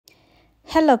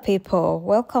Hello people,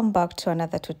 welcome back to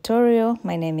another tutorial.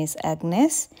 My name is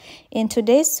Agnes. In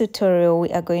today's tutorial we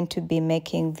are going to be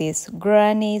making this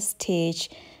granny stitch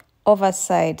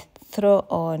oversized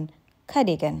throw-on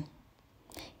cardigan.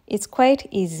 It's quite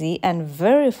easy and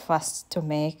very fast to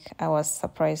make. I was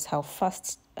surprised how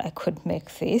fast I could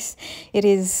make this. It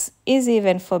is easy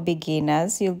even for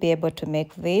beginners. You'll be able to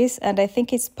make this, and I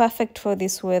think it's perfect for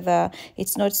this weather.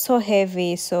 It's not so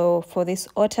heavy, so for this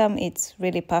autumn it's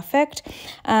really perfect.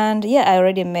 And yeah, I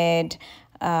already made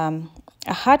a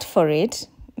hat for it,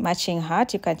 matching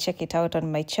hat. You can check it out on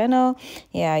my channel.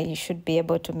 Yeah, you should be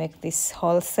able to make this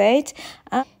whole set.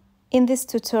 In this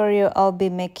tutorial, I'll be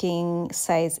making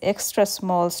size extra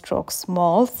small stroke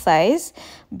small size,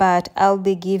 but I'll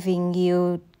be giving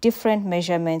you different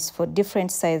measurements for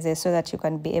different sizes so that you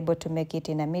can be able to make it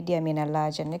in a medium, in a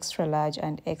large, an extra large,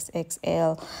 and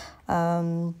XXL.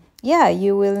 Yeah,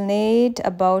 you will need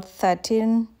about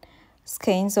 13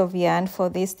 skeins of yarn for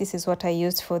this. This is what I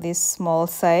used for this small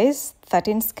size.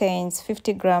 13 skeins,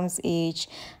 50 grams each,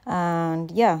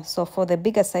 and yeah, so for the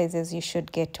bigger sizes you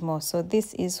should get more. So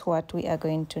this is what we are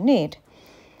going to need.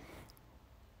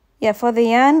 Yeah, for the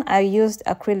yarn I used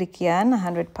acrylic yarn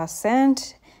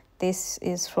 100%. This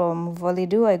is from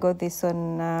Volido. I got this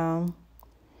on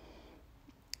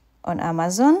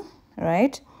Amazon,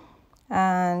 right?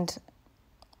 And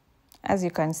as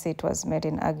you can see, it was made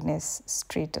in Agnes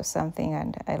Street or something,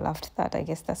 and I loved that. I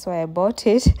guess that's why I bought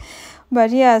it.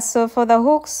 But yeah, so for the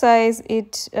hook size,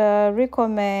 it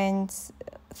recommends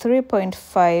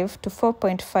 3.5 to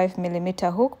 4.5 millimeter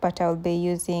hook, but I'll be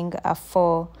using a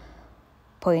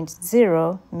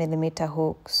 4.0 millimeter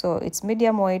hook. So it's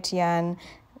medium weight yarn.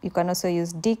 You can also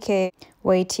use DK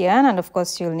weight yarn, and of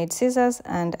course you'll need scissors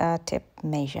and a tape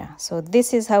measure. So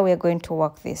this is how we are going to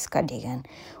work this cardigan.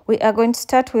 We are going to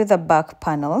start with the back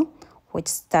panel, which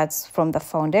starts from the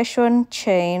foundation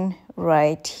chain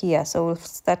right here. So we'll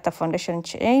start the foundation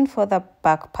chain for the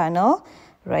back panel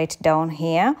right down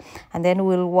here, and then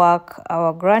we'll work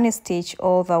our granny stitch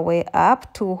all the way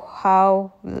up to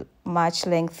how much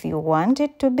length you want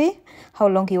it to be, how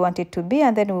long you want it to be,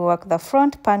 and then we work the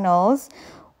front panels.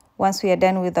 Once we are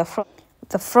done with the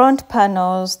front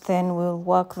panels, then we'll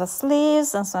work the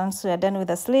sleeves, and so once we are done with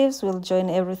the sleeves, we'll join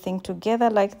everything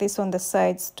together like this on the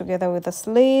sides together with the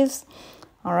sleeves.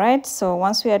 All right, so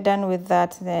once we are done with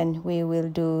that, then we will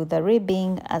do the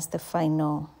ribbing as the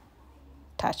final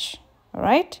touch. All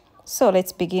right, so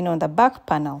let's begin on the back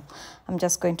panel. I'm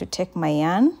just going to take my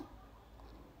yarn,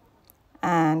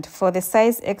 and for the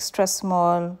size extra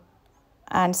small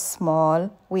and small,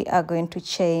 we are going to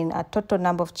chain a total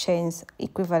number of chains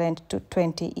equivalent to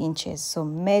 20 inches. So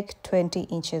make 20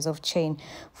 inches of chain.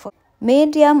 For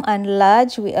medium and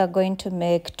large, we are going to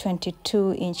make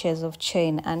 22 inches of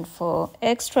chain, and for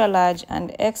extra large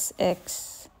and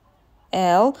XXL,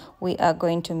 we are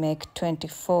going to make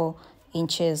 24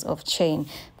 inches of chain.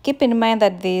 Keep in mind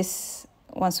that this,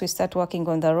 once we start working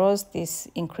on the rows, this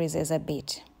increases a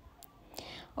bit.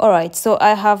 All right, so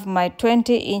I have my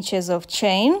 20 inches of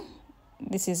chain.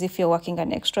 This is if you're working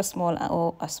an extra small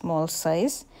or a small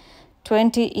size.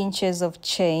 20 inches of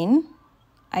chain.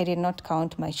 I did not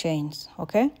count my chains,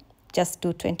 okay? Just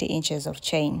do 20 inches of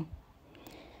chain,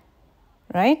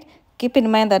 right? Keep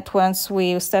in mind that once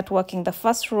we start working the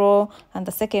first row and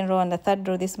the second row and the third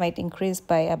row, this might increase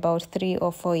by about 3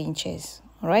 or 4 inches.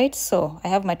 All right, so I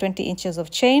have my 20 inches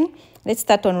of chain. Let's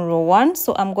start on row 1.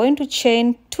 So I'm going to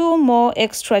chain 2 more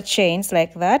extra chains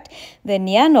like that, then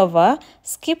yarn over,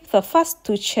 skip the first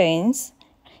 2 chains.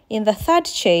 In the third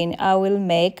chain, I will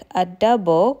make a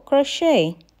double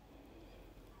crochet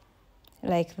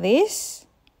like this.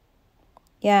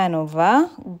 Yarn over,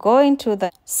 go into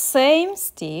the same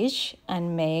stitch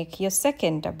and make your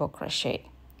second double crochet.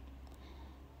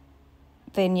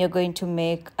 Then you're going to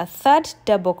make a third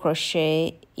double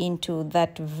crochet into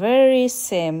that very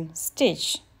same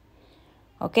stitch.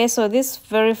 Okay, so this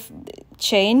very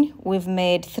chain, we've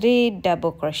made 3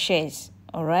 double crochets.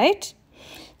 All right,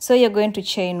 so you're going to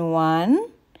chain 1,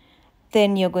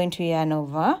 then you're going to yarn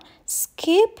over,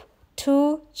 skip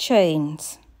 2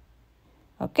 chains.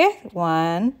 Okay,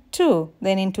 1, 2.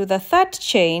 Then into the third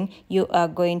chain, you are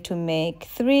going to make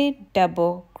 3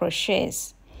 double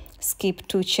crochets. Skip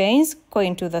 2 chains, go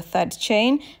into the third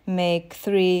chain, make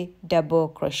 3 double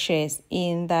crochets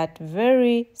in that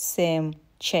very same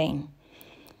chain.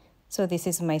 So this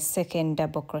is my second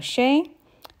double crochet,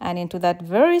 and into that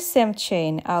very same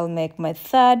chain, I'll make my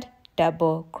third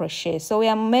double crochet. So we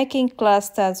are making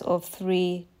clusters of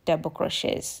 3 double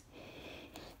crochets.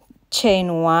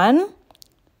 Chain 1,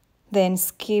 then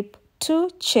skip 2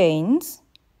 chains,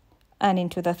 and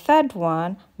into the third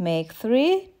one, make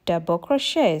 3 double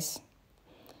crochets.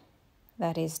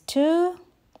 That is 2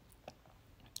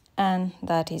 and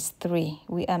that is 3.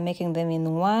 We are making them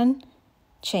in one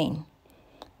chain.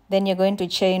 Then you're going to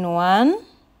chain 1,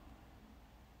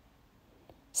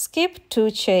 skip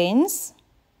 2 chains,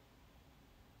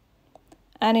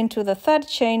 and into the third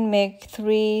chain make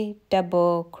 3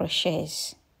 double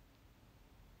crochets.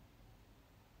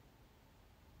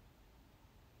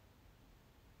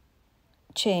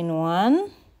 Chain 1,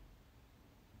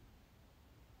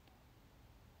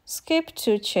 skip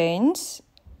 2 chains,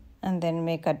 and then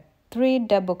make 3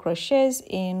 double crochets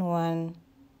in one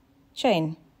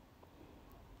chain.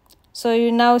 So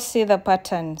you now see the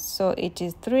pattern. So it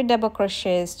is 3 double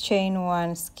crochets, chain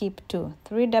 1, skip 2,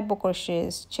 3 double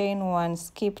crochets, chain 1,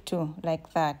 skip 2,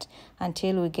 like that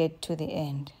until we get to the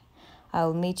end.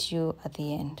 I'll meet you at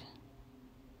the end.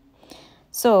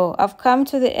 So I've come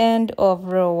to the end of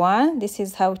row 1. This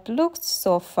is how it looks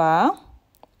so far.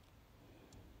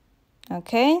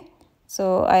 Okay,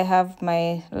 so I have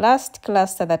my last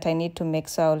cluster that I need to make,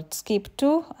 so I'll skip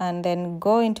 2 and then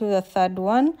go into the third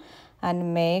one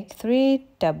and make 3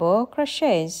 double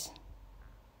crochets.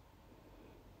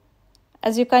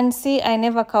 As you can see, I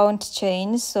never count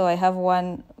chains, so I have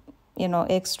one,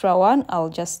 extra one. I'll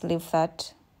just leave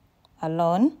that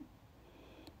alone.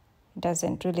 It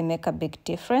doesn't really make a big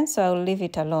difference, so I'll leave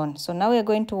it alone. So now we're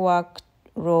going to work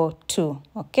row 2,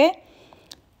 okay?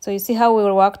 So you see how we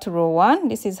worked row 1.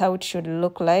 This is how it should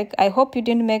look like. I hope you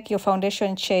didn't make your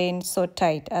foundation chain so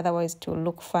tight, otherwise it will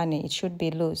look funny. It should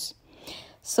be loose.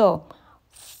 So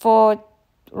for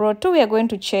row 2, we are going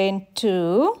to chain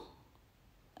 2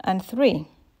 and 3.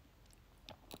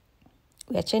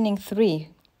 We are chaining 3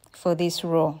 for this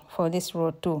row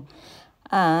 2.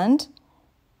 And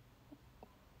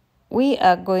we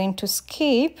are going to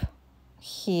skip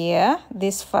here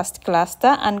this first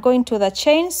cluster and go into the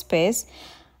chain space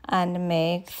and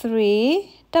make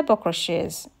 3 double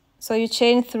crochets. So you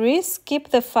chain 3, skip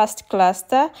the first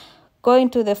cluster, go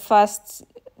into the first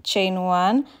chain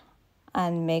 1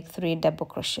 and make 3 double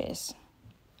crochets.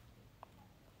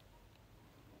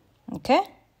 Okay,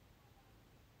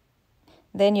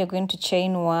 then you're going to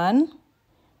chain 1,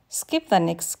 skip the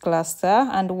next cluster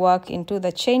and work into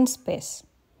the chain space.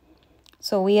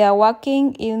 So we are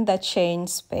working in the chain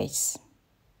space.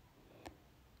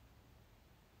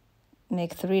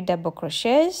 Make 3 double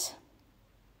crochets.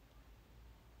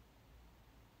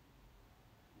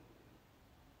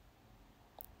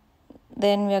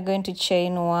 Then we are going to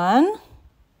chain 1,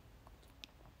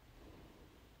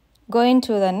 go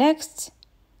into the next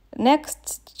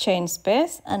chain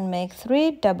space and make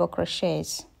 3 double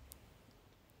crochets.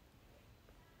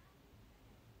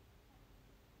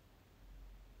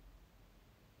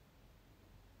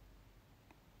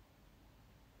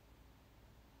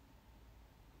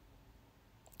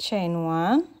 Chain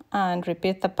 1 and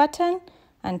repeat the pattern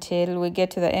until we get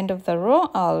to the end of the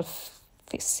row. I'll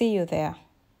see you there.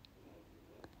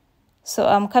 So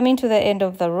I'm coming to the end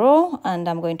of the row and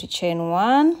I'm going to chain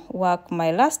 1, work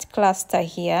my last cluster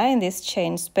here in this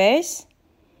chain space.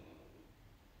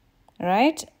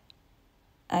 Right?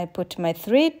 I put my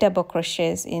 3 double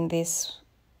crochets in this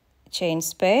chain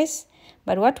space,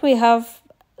 but what we have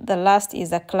the last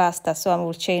is a cluster, so I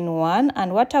will chain 1,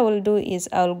 and what I will do is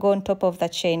I'll go on top of the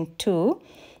chain 2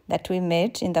 that we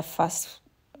made in the first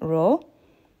row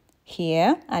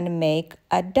here and make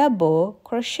a double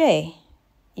crochet.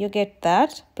 You get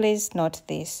that? Please note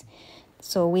this.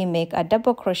 So we make a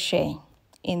double crochet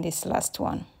in this last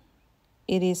one.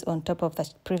 It is on top of the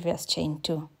previous chain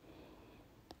 2.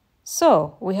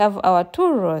 So we have our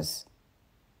 2 rows.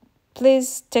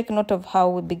 Please take note of how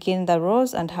we begin the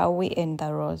rows and how we end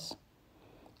the rows.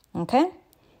 Okay?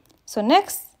 So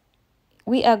next,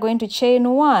 we are going to chain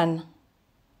 1.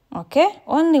 Okay?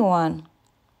 Only 1.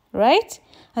 Right?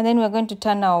 And then we're going to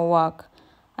turn our work.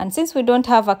 And since we don't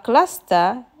have a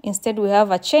cluster, instead we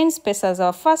have a chain space as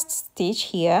our first stitch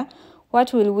here,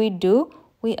 what will we do?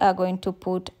 We are going to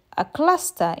put a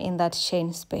cluster in that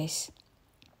chain space.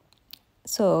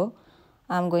 So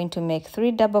I'm going to make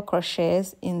 3 double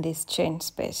crochets in this chain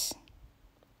space.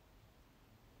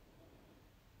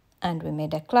 And we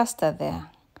made a cluster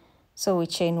there. So we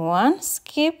chain 1,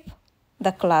 skip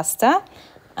the cluster,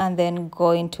 and then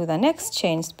go into the next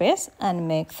chain space and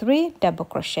make 3 double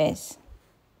crochets.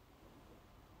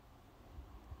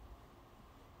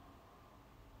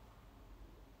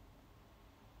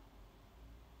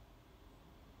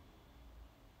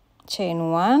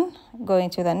 Chain 1, go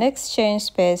into the next chain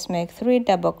space, make 3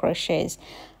 double crochets,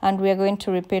 and we are going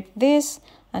to repeat this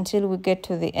until we get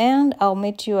to the end. I'll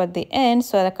meet you at the end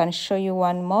so that I can show you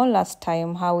one more last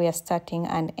time how we are starting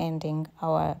and ending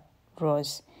our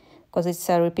rows. because it's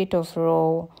a repeat of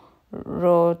row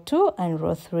 2 and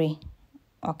row 3.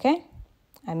 Okay,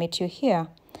 I meet you here.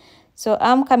 So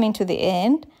I'm coming to the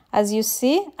end. As you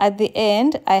see, at the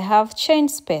end I have chain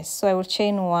space, so I will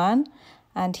chain 1,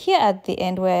 and here at the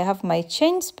end where I have my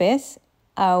chain space,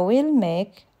 I will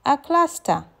make a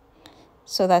cluster.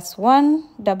 So that's 1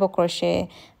 double crochet,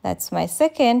 that's my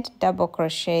second double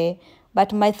crochet,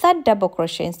 but my third double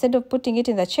crochet, instead of putting it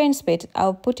in the chain space,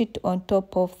 I'll put it on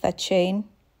top of the chain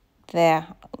there,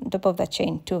 on top of the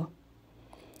chain 2,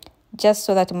 just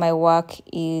so that my work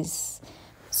is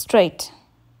straight.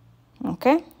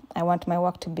 Okay, I want my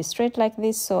work to be straight like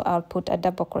this, so I'll put a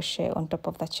double crochet on top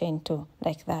of the chain 2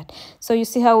 like that. So you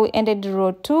see how we ended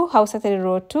row 2, how we started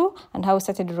row 2, and how we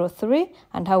started row 3,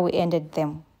 and how we ended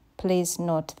them. Please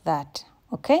note that.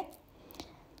 Okay,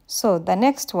 so the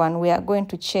next one we are going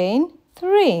to chain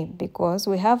 3 because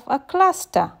we have a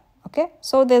cluster. Okay,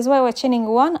 so there's where we're chaining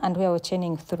 1 and where we're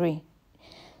chaining 3.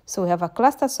 So we have a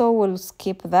cluster, so we'll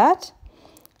skip that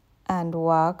and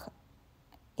work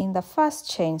in the first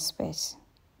chain space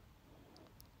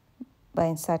by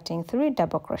inserting 3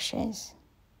 double crochets.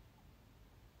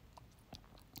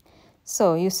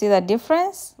 So you see the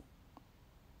difference?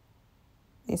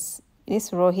 This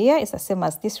row here is the same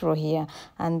as this row here,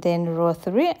 and then row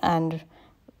 3 and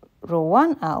row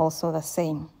 1 are also the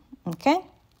same. Okay,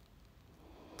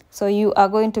 so you are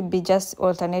going to be just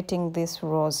alternating these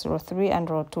rows, row 3 and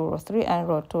row 2, row 3 and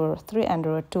row 2, row 3 and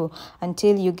row 2,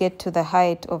 until you get to the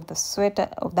height of the sweater,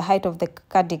 of the height of the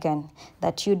cardigan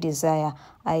that you desire.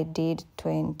 I did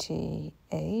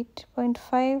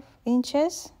 28.5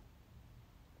 inches.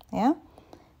 Yeah,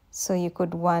 so you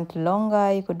could want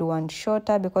longer, you could want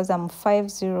shorter, because I'm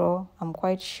 5'0", I'm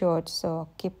quite short, so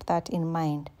keep that in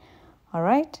mind. All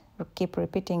right, we'll keep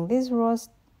repeating these rows,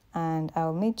 and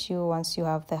I'll meet you once you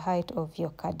have the height of your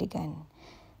cardigan.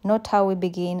 Note how we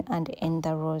begin and end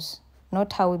the rows.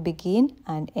 Note how we begin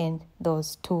and end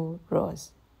those 2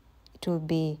 rows. It will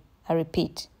be a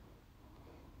repeat.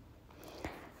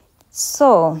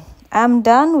 So I'm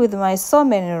done with my so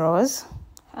many rows,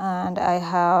 and I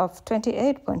have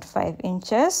 28.5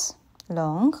 inches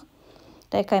long.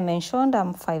 Like I mentioned,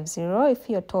 I'm 5'0". If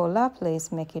you're taller,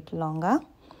 please make it longer.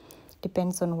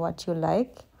 Depends on what you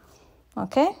like.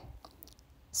 Okay,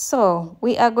 so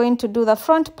we are going to do the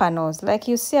front panels. Like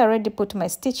you see, I already put my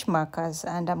stitch markers,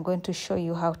 and I'm going to show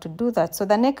you how to do that. So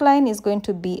the neckline is going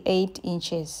to be 8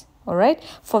 inches. All right,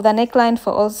 for the neckline,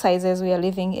 for all sizes, we are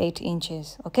leaving 8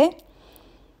 inches. Okay,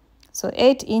 so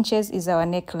 8 inches is our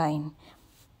neckline.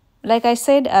 Like I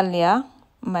said earlier,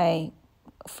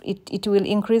 it will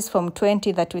increase from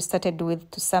 20 that we started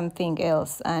with to something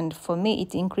else, and for me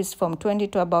it increased from 20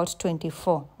 to about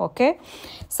 24. Okay,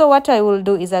 so what I will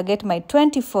do is I get my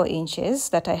 24 inches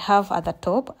that I have at the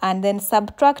top, and then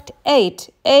subtract 8.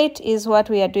 8 is what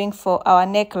we are doing for our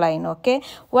neckline. Okay,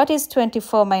 what is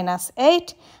 24 minus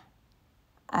 8?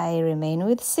 I remain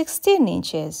with 16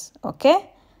 inches.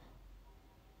 Okay,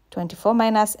 24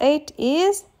 minus 8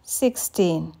 is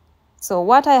 16. So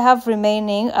what I have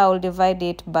remaining, I will divide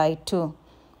it by 2.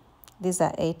 These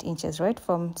are 8 inches, right?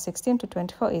 From 16 to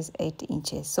 24 is 8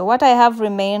 inches. So what I have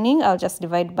remaining, I'll just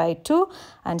divide by 2,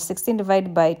 and 16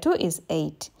 divided by 2 is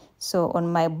 8. So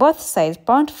on my both sides,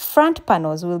 front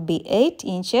panels will be 8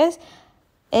 inches,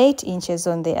 8 inches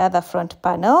on the other front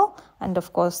panel, and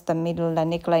of course the middle, the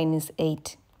neckline is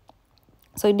 8.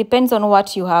 So it depends on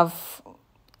what you have.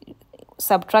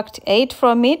 Subtract 8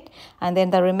 from it, and then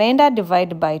the remainder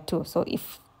divide by 2. So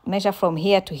if measure from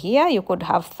here to here, you could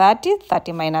have 30.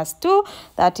 30 minus 2,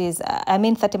 that is,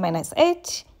 30 minus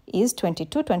 8 is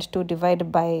 22. 22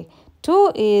 divided by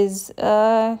 2 is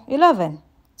 11.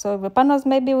 So the panels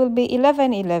maybe will be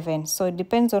 11, 11. So it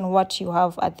depends on what you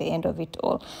have at the end of it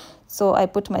all. So I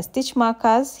put my stitch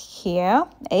markers here,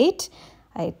 8.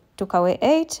 I took away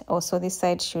 8. Also this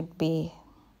side should be,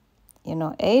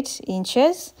 8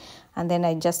 inches. And then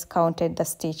I just counted the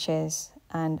stitches,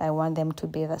 and I want them to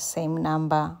be the same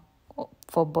number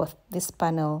for both this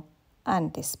panel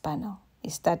and this panel.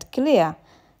 Is that clear?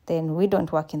 Then we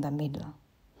don't work in the middle.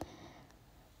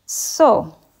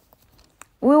 So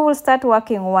we will start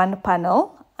working one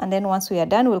panel, and then once we are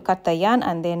done, we'll cut the yarn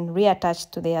and then reattach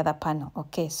to the other panel.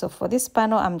 Okay, so for this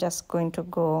panel, I'm just going to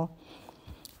go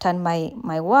turn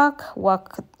my work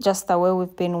just the way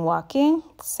we've been working,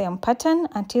 same pattern,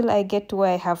 until I get to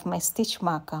where I have my stitch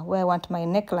marker, where I want my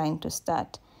neckline to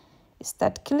start. Is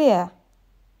that clear?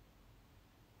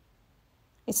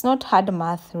 It's not hard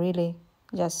math, really.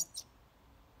 Just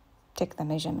take the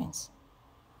measurements.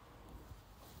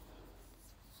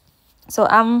 So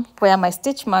where my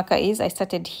stitch marker is, I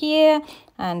started here,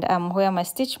 and where my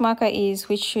stitch marker is,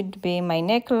 which should be my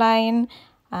neckline,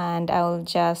 and I'll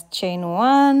just chain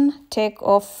 1, take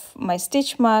off my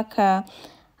stitch marker,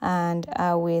 and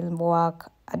I will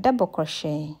work a double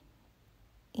crochet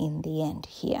in the end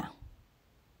here.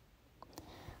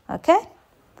 Okay,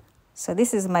 so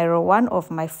this is my row 1 of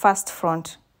my first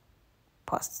front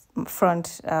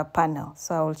panel.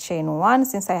 So I will chain 1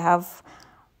 since I have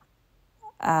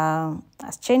a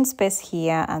chain space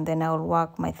here, and then I will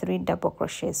work my 3 double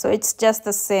crochets. So it's just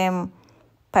the same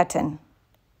pattern.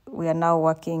 We are now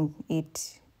working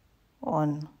it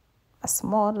on a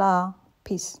smaller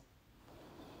piece.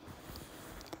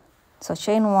 So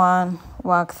chain 1,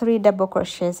 work 3 double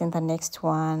crochets in the next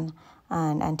one,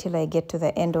 and until I get to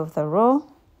the end of the row.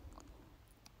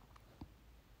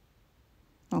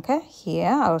 Okay, here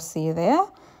I'll see you there,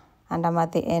 and I'm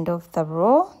at the end of the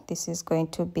row. This is going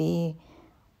to be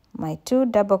my 2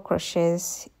 double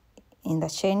crochets in the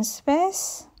chain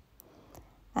space,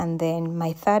 and then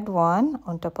my 3rd one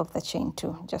on top of the chain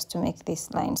 2, just to make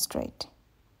this line straight.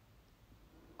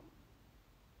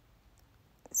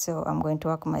 So I'm going to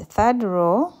work my 3rd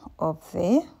row of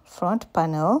the front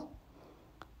panel,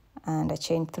 and I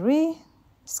chain 3,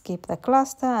 skip the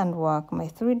cluster, and work my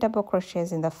 3 double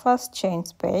crochets in the first chain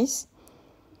space.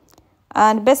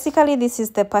 And basically this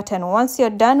is the pattern. Once you're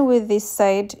done with this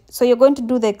side, so you're going to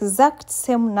do the exact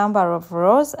same number of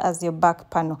rows as your back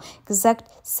panel, exact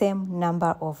same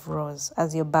number of rows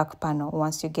as your back panel.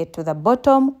 Once you get to the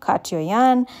bottom, cut your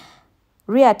yarn,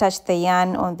 reattach the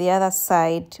yarn on the other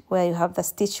side where you have the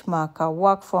stitch marker,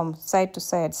 work from side to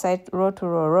side, row to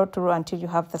row, row to row, until you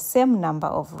have the same number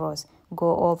of rows. Go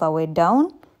all the way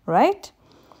down, right?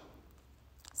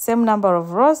 Same number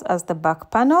of rows as the back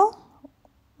panel,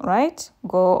 right?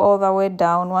 Go all the way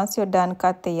down. Once you're done,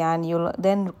 cut the yarn. You'll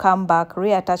then come back,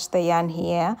 reattach the yarn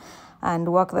here,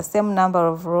 and work the same number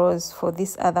of rows for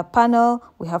this other panel.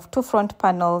 We have 2 front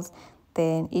panels,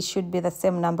 then it should be the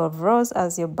same number of rows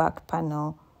as your back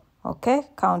panel. Okay,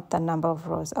 count the number of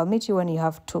rows. I'll meet you when you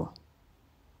have 2.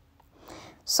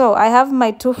 So I have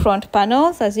my 2 front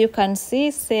panels, as you can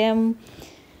see, same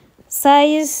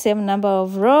size, same number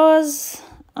of rows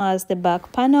as the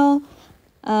back panel.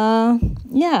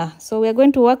 Yeah, so we're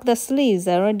going to work the sleeves.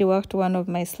 I already worked one of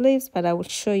my sleeves, but I will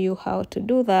show you how to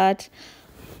do that.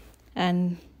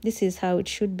 And this is how it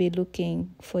should be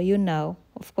looking for you now,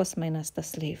 of course minus the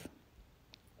sleeve.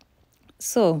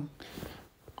 So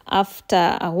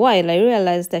after a while, I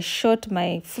realized I shot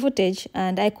my footage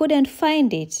and I couldn't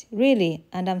find it, really.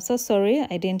 And I'm so sorry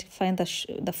I didn't find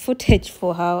the footage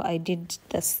for how I did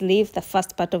the sleeve, the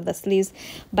first part of the sleeves.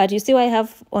 But you see what I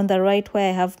have on the right, where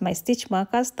I have my stitch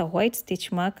markers, the white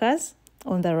stitch markers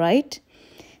on the right.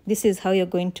 This is how you're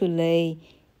going to lay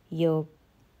your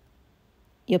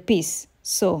piece.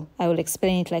 So I will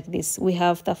explain it like this. We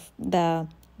have the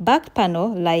back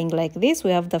panel lying like this. We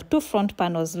have the 2 front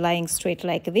panels lying straight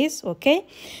like this. Okay,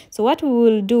 so what we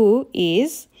will do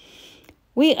is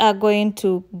we are going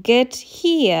to get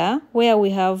here where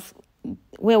we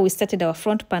started our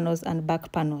front panels and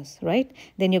back panels, right?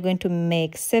 Then you're going to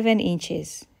make 7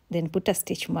 inches, then put a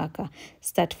stitch marker.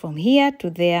 Start from here to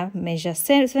there, measure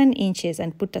 7 inches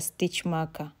and put a stitch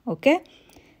marker. Okay,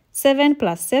 7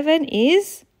 plus 7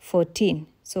 is 14.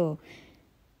 So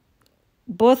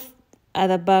both at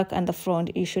the back and the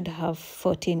front, you should have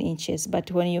 14 inches.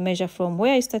 But when you measure from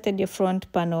where you started your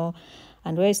front panel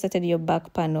and where you started your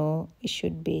back panel, it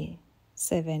should be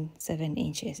 7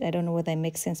 inches. I don't know whether it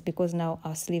makes sense, because now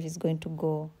our sleeve is going to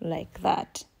go like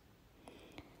that.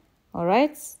 All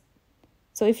right.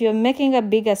 So if you're making a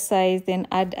bigger size, then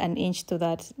add an inch to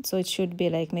that. So it should be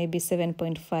like maybe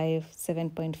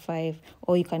 7.5,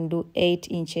 or you can do 8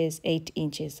 inches, 8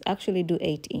 inches. Actually do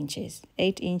 8 inches.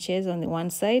 8 inches on the one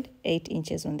side, 8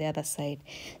 inches on the other side.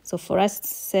 So for us,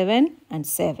 7 and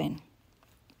 7.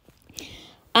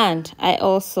 And I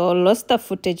also lost the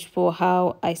footage for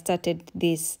how I started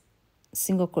this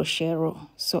single crochet row.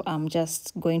 So I'm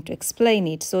just going to explain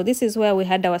it. So this is where we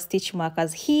had our stitch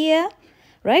markers here,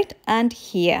 right, and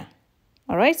here.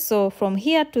 All right, so from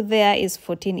here to there is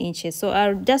 14 inches. So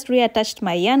I just reattached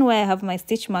my yarn where I have my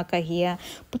stitch marker here,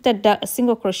 put a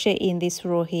single crochet in this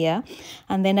row here,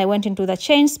 and then I went into the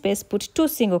chain space, put 2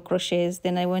 single crochets.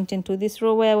 Then I went into this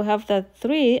row where we have the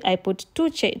 3, I put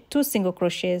 2 single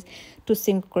crochets, 2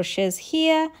 single crochets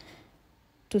here,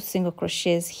 2 single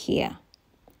crochets here,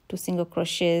 2 single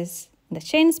crochets in the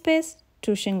chain space,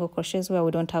 2 single crochets where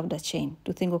we don't have the chain,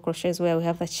 2 single crochets where we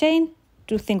have the chain,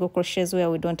 2 single crochets where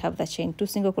we don't have the chain, 2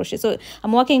 single crochets. So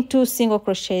I'm working 2 single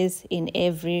crochets in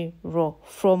every row,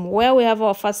 from where we have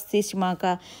our first stitch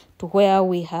marker to where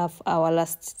we have our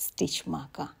last stitch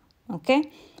marker.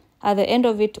 Okay, At the end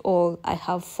of it all, I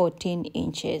have 14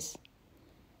 inches.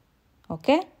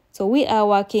 Okay, so we are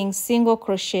working single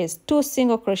crochets, 2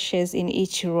 single crochets in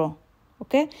each row.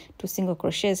 Okay, 2 single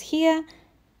crochets here,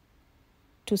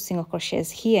 2 single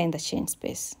crochets here in the chain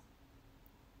space.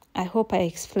 I hope I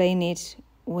explain it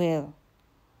well,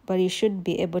 but you should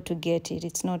be able to get it.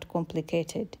 It's not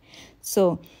complicated.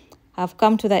 So I've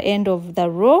come to the end of the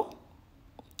row.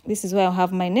 This is where I'll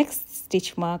have my next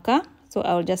stitch marker. So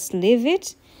I'll just leave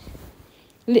it,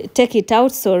 take it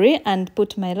out, and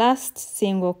put my last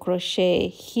single crochet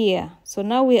here. So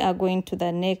now we are going to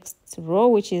the next row,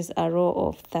 which is a row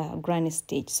of the granny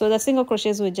stitch. So the single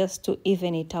crochets were just to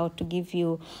even it out, to give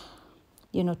you,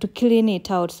 to clean it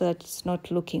out so that it's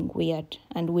not looking weird,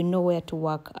 and we know where to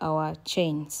work our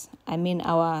chains,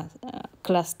 our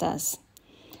clusters.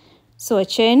 So I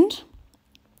chained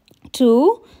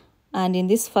 2, and in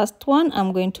this first one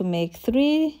I'm going to make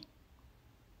 3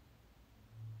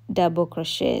 double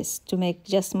crochets to make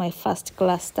just my first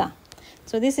cluster.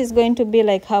 So this is going to be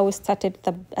like how we started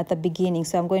at the beginning.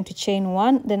 So I'm going to chain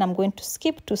 1, then I'm going to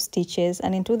skip 2 stitches,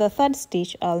 and into the 3rd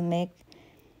stitch I'll make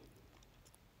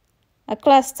a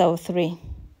cluster of 3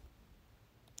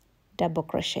 double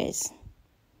crochets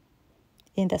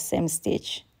in the same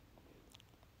stitch.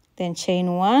 Then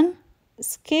chain 1,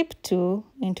 skip 2,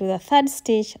 into the 3rd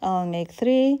stitch I'll make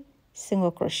 3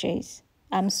 single crochets.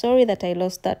 I'm sorry that I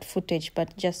lost that footage,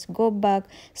 but just go back,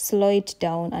 slow it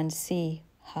down, and see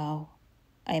how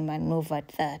I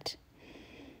maneuvered that.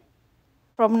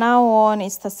 From now on,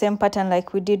 it's the same pattern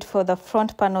like we did for the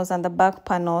front panels and the back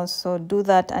panels. So do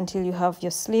that until you have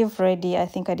your sleeve ready. I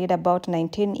think I did about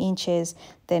 19 inches.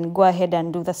 Then go ahead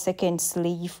and do the second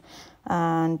sleeve.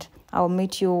 And I'll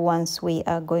meet you once we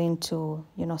are going to,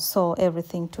 sew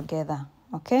everything together.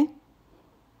 Okay?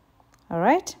 All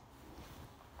right?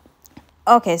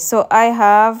 Okay, so I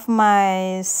have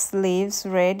my sleeves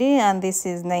ready, and this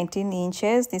is 19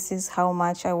 inches. This is how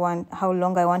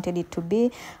long I wanted it to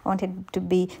be. I wanted to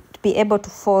be able to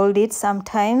fold it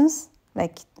sometimes,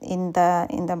 like in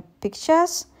the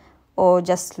pictures, or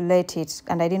just let it.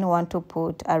 And I didn't want to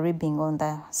put a ribbing on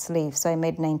the sleeve, so I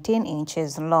made 19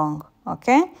 inches long.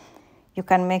 Okay, you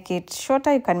can make it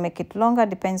shorter, you can make it longer,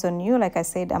 depends on you. Like I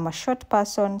said, I'm a short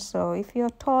person, so if you're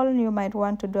tall, you might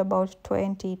want to do about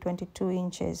 22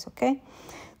 inches. Okay,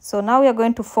 so now we are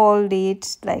going to fold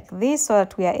it like this so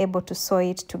that we are able to sew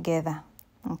it together.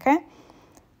 Okay,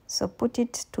 so put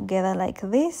it together like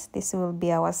this. This will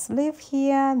be our sleeve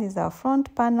here. These are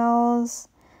front panels.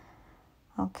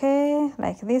 Okay,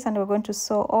 like this, and we're going to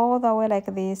sew all the way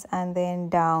like this, and then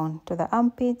down to the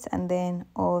armpits, and then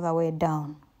all the way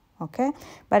down. Okay,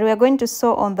 but we are going to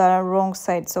sew on the wrong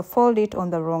side, so fold it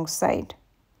on the wrong side.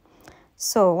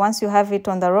 So once you have it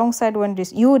on the wrong side, when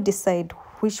you decide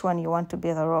which one you want to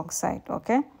be the wrong side.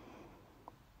 Okay,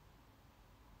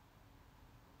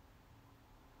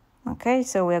 okay,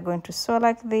 so we are going to sew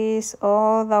like this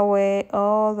all the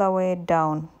way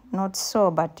down. Not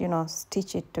sew, but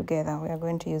stitch it together. We are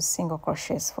going to use single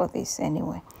crochets for this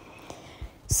anyway.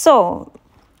 So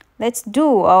let's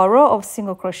do our row of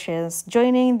single crochets,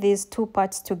 joining these 2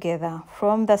 parts together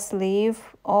from the sleeve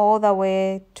all the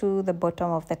way to the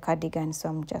bottom of the cardigan. So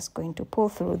I'm just going to pull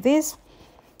through this.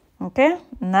 Okay,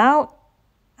 now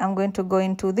I'm going to go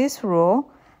into this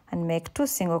row and make 2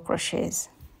 single crochets.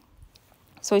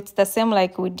 So it's the same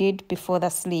like we did before the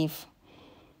sleeve,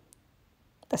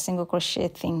 the single crochet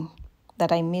thing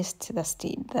that I missed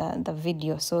the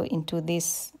video. So into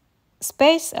this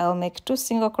space, I'll make 2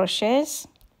 single crochets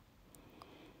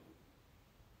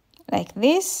like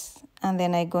this, and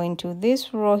then I go into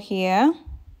this row here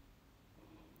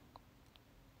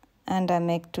and I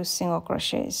make 2 single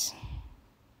crochets,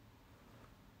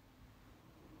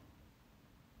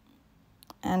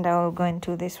 and I will go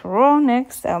into this row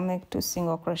next. I'll make 2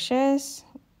 single crochets.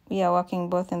 We are working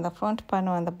both in the front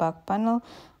panel and the back panel,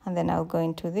 and then I'll go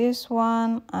into this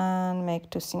one and make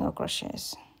 2 single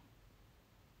crochets.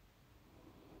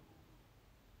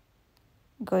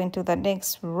 Go into the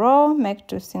next row, make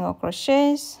 2 single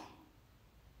crochets,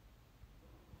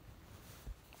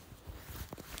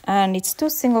 and it's 2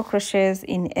 single crochets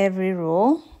in every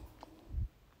row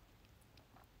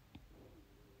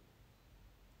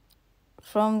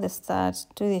from the start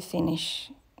to the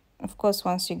finish. Of course,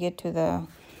 once you get to the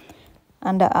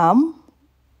underarm,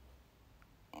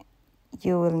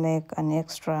 you will make an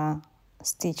extra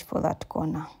stitch for that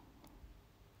corner.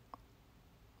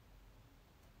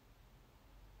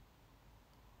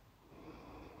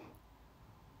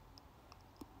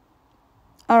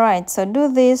 All right, so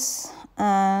do this,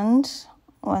 and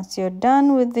Once you're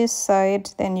done with this side,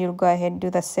 then you'll go ahead and do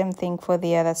the same thing for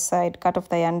the other side. Cut off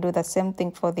the yarn, do the same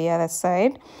thing for the other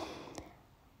side,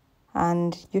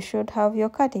 and you should have your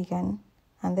cardigan.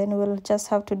 And then we'll just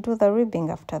have to do the ribbing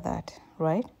after that,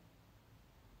 right?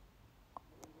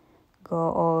 Go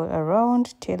all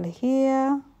around till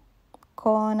here,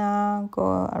 corner,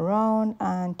 go around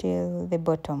until the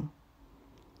bottom.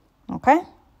 Okay,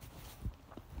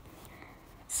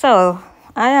 so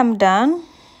I am done.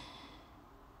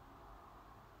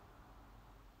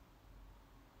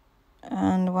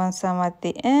 And once I'm at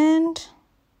the end,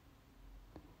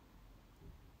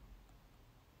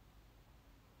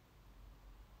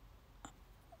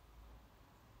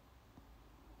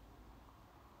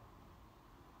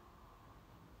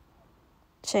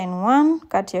 chain 1,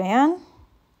 cut your yarn.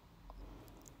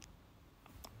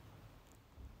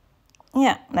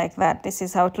 Yeah, like that. This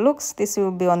is how it looks. This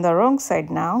will be on the wrong side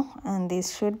now, and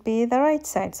this should be the right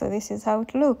side. So this is how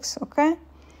it looks, okay?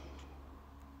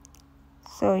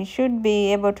 So you should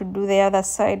be able to do the other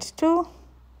side too.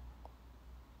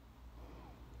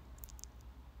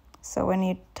 So when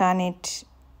you turn it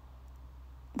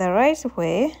the right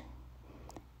way, you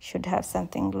should have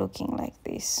something looking like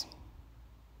this.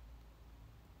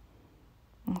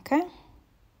 Okay?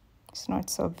 It's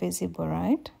not so visible,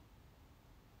 right?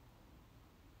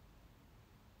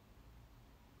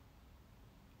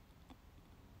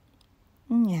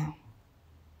 Yeah.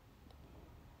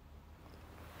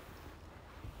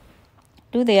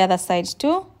 Do the other side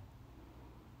too.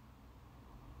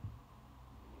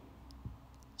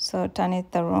 So turn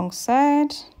it the wrong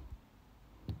side.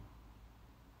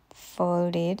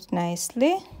 Fold it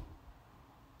nicely.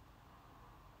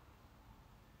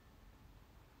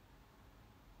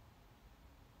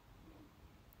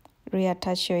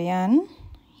 Reattach your yarn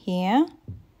here.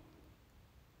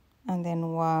 And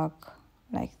then work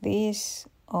like this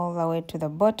all the way to the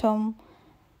bottom.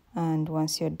 And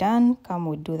once you're done, come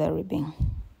we do the ribbing.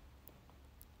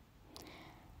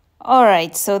 All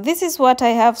right, so this is what I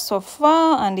have so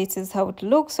far, and this is how it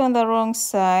looks on the wrong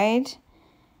side.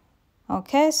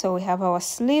 Okay, so we have our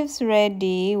sleeves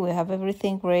ready, we have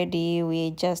everything ready,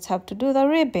 we just have to do the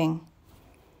ribbing.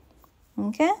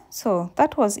 Okay, so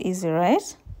that was easy,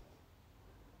 right?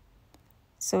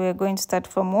 So we're going to start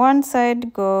from one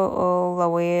side, go all the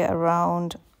way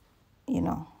around, you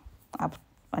know, up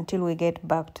until we get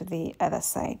back to the other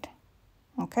side.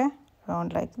 Okay,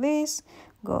 around like this,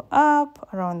 go up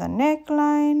around the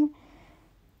neckline,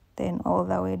 then all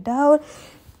the way down,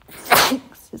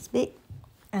 excuse me,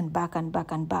 and back and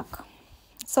back and back.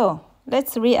 So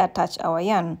let's reattach our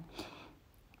yarn,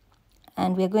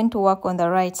 and we're going to work on the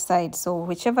right side. So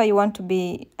whichever you want to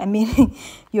be, I mean,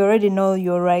 you already know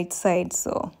your right side,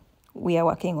 so we are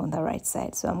working on the right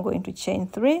side. So I'm going to chain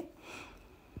 3.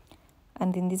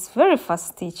 And in this very first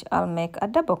stitch, I'll make a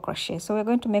double crochet. So we're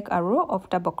going to make a row of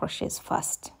double crochets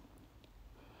first.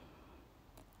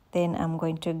 Then I'm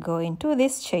going to go into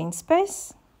this chain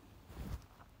space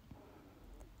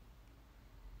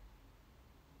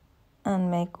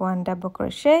and make 1 double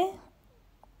crochet.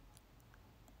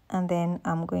 And then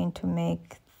I'm going to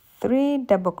make 3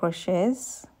 double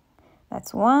crochets.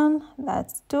 That's 1,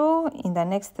 that's 2, in the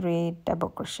next 3 double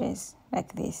crochets,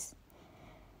 like this.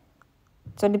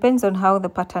 So it depends on how the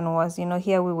pattern was. You know,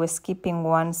 here we were skipping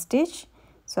 1 stitch.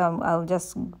 So I'll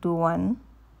just do 1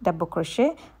 double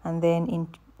crochet and then in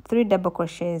 3 double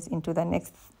crochets into the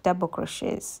next double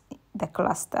crochets, the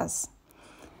clusters.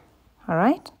 All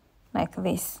right, like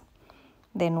this.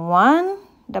 Then 1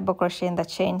 double crochet in the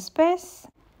chain space.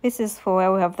 This is for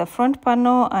where we have the front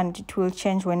panel, and it will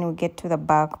change when we get to the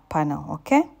back panel,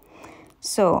 okay?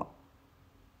 So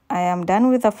I am done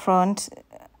with the front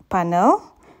panel.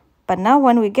 But now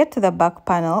when we get to the back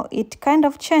panel, it kind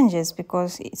of changes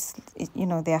because you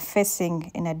know, they are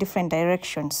facing in a different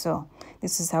direction. So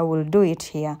this is how we'll do it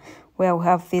here. Where we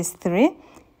have these 3,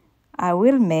 I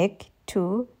will make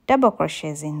 2 double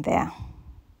crochets in there.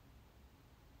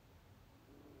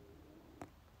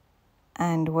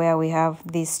 And where we have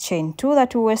this chain 2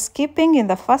 that we were skipping in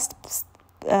the first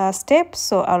step,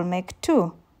 so I'll make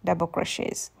 2 double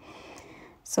crochets.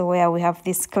 So where we have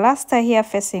this cluster here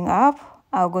facing up,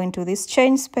 I'll go into this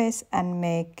chain space and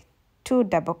make 2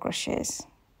 double crochets.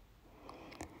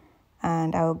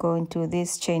 And I'll go into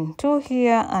this chain 2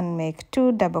 here and make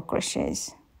 2 double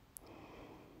crochets.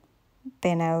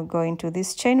 Then I'll go into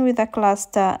this chain with a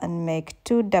cluster and make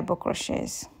 2 double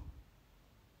crochets.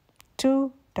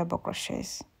 2 double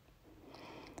crochets.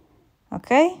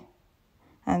 Okay?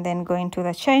 And then go into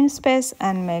the chain space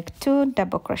and make 2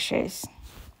 double crochets.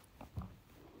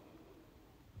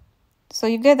 So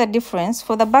you get the difference.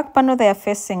 For the back panel, they are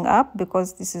facing up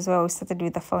because this is where we started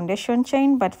with the foundation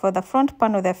chain. But for the front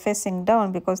panel, they're facing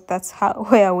down because that's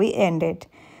where we ended.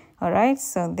 All right,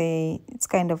 so it's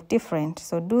kind of different.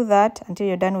 So do that until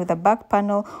you're done with the back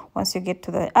panel. Once you get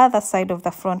to the other side of the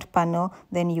front panel,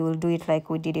 then you will do it like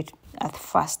we did it at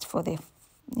first for the,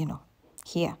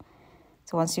 here.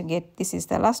 So once you get, this is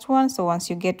the last one. So once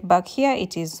you get back here,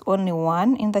 it is only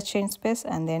 1 in the chain space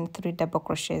and then 3 double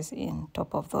crochets in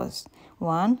top of those.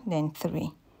 1, then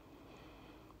 3.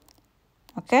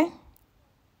 Okay,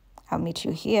 I'll meet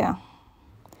you here.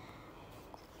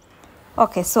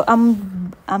 Okay, so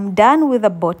I'm done with the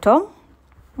bottom.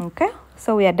 Okay,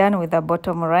 so we are done with the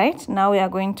bottom, right? Now we are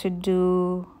going to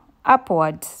do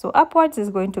upwards. So upwards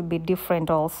is going to be different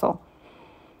also.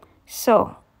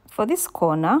 So for this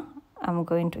corner, I'm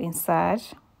going to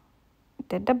insert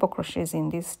the double crochets in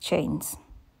these chains.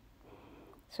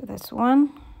 So that's 1,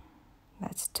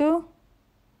 that's 2,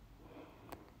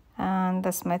 and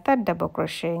that's my 3rd double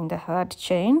crochet in the 3rd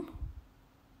chain.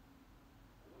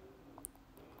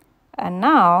 And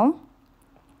now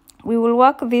we will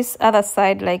work this other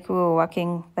side like we were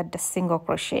working the single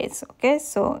crochets. Okay,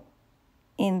 so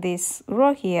in this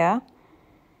row here,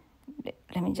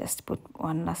 let me just put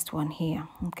one last one here.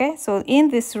 Okay, so in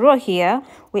this row here,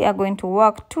 we are going to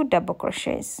work 2 double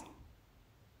crochets.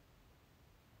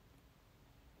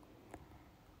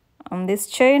 On this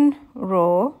chain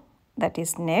row that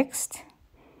is next,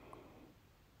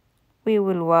 we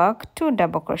will work 2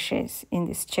 double crochets in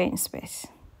this chain space.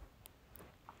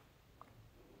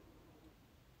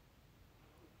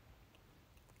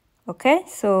 Okay,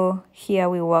 so here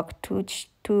we work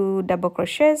two double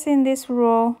crochets in this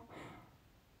row,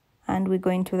 and we go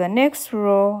into the next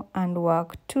row and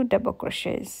work 2 double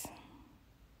crochets.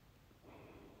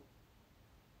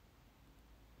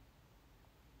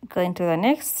 Go into the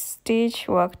next stitch,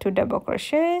 work 2 double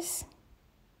crochets,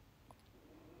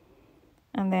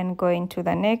 and then go into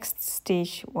the next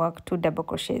stitch, work 2 double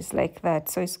crochets like that.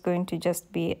 So it's going to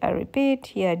just be a repeat.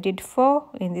 Here I did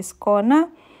 4 in this corner.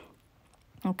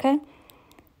 Okay,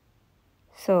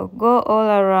 so go all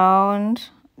around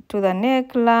to the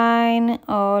neckline,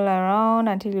 all around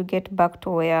until you get back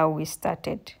to where we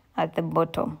started at the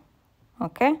bottom.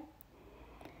 Okay,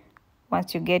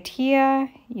 once you get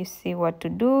here, you see what to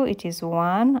do. It is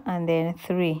 1 and then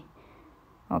 3.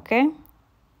 Okay,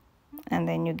 and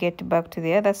then you get back to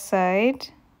the other side.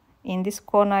 In this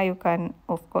corner, you can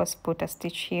of course put a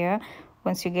stitch here.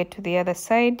 Once you get to the other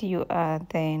side, you are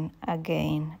then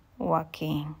again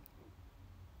working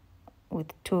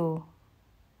with 2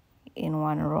 in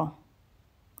 1 row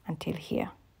until here.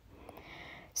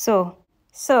 So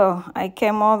I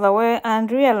came all the way and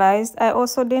realized I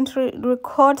also didn't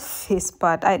record this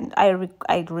part.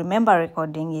 I remember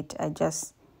recording it, I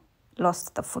just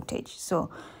lost the footage. So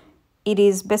it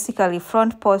is basically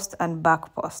front post and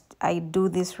back post. I do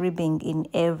this ribbing in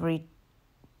every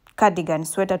cardigan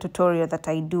sweater tutorial that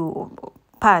I do,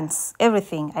 pants,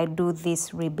 everything. I do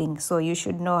this ribbing, so you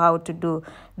should know how to do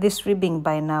this ribbing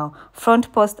by now.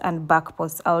 Front post and back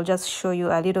post. I'll just show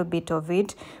you a little bit of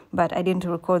it, but I didn't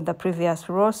record the previous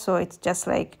row, so it's just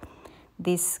like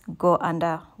this. Go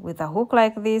under with a hook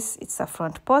like this, it's a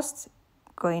front post.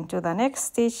 Go into the next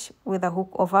stitch with a hook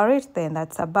over it, then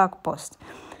that's a back post.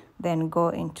 Then go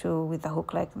into with a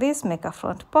hook like this, make a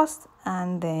front post,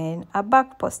 and then a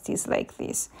back post is like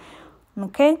this.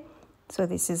 Okay, so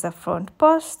this is a front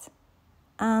post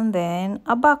and then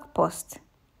a back post,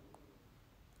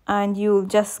 and you'll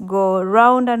just go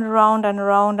round and round and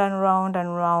round and round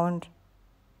and round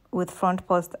with front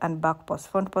post and back post,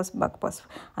 front post, back post,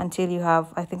 until you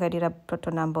have, I think I did a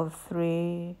total number of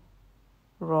 3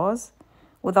 rows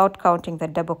without counting the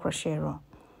double crochet row.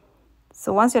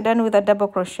 So once you're done with the double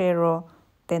crochet row,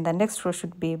 then the next row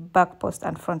should be back post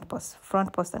and front post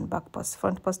and back post,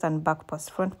 front post and back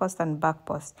post, front post and back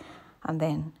post, and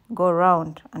then go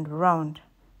round and round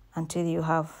until you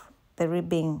have the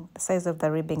ribbing, the size of the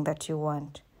ribbing that you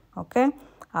want. Okay,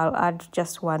 I'll add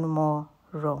just 1 more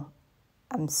row.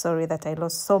 I'm sorry that I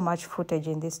lost so much footage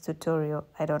in this tutorial.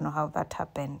 I don't know how that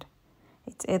happened.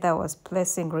 It either was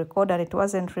pressing record and it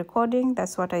wasn't recording,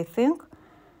 that's what I think,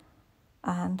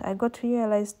 and I got to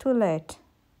realize too late.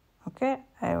 Okay,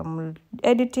 I'm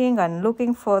editing and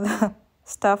looking for the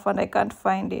stuff and I can't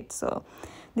find it. So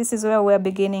this is where we're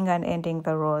beginning and ending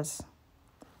the rows.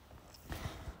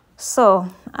 So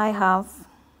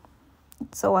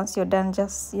once you're done,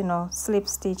 just slip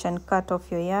stitch and cut off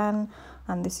your yarn,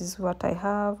 and this is what I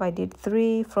have. I did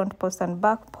 3 front posts and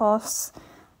back posts,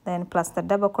 then plus the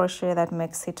double crochet, that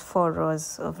makes it 4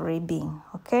 rows of ribbing.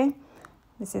 Okay,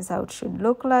 this is how it should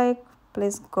look like.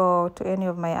 please go to any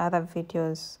of my other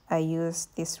videos. I use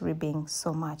this ribbing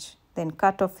so much. Then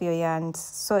cut off your yarns,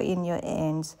 sew in your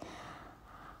ends,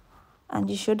 and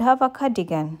you should have a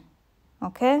cardigan.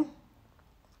 Okay,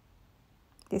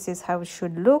 this is how it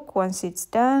should look once it's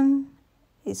done.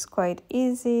 It's quite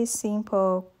easy,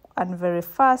 simple, and very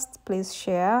fast. Please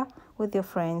share with your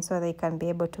friends so they can be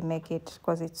able to make it,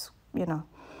 because it's, you know,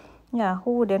 yeah,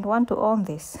 who wouldn't want to own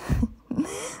this?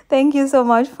 Thank you so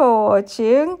much for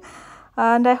watching,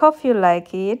 and I hope you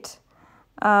like it.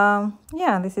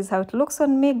 Yeah, this is how it looks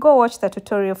on me. Go watch the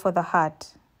tutorial for the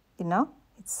heart. You know,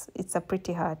 it's a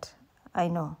pretty heart, I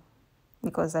know,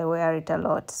 because I wear it a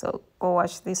lot. So go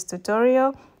watch this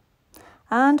tutorial,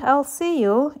 and I'll see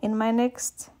you in my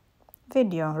next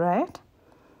video, right?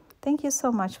 Thank you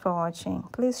so much for watching.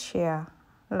 Please share,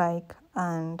 like,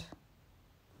 and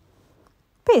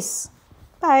peace.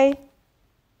 Bye.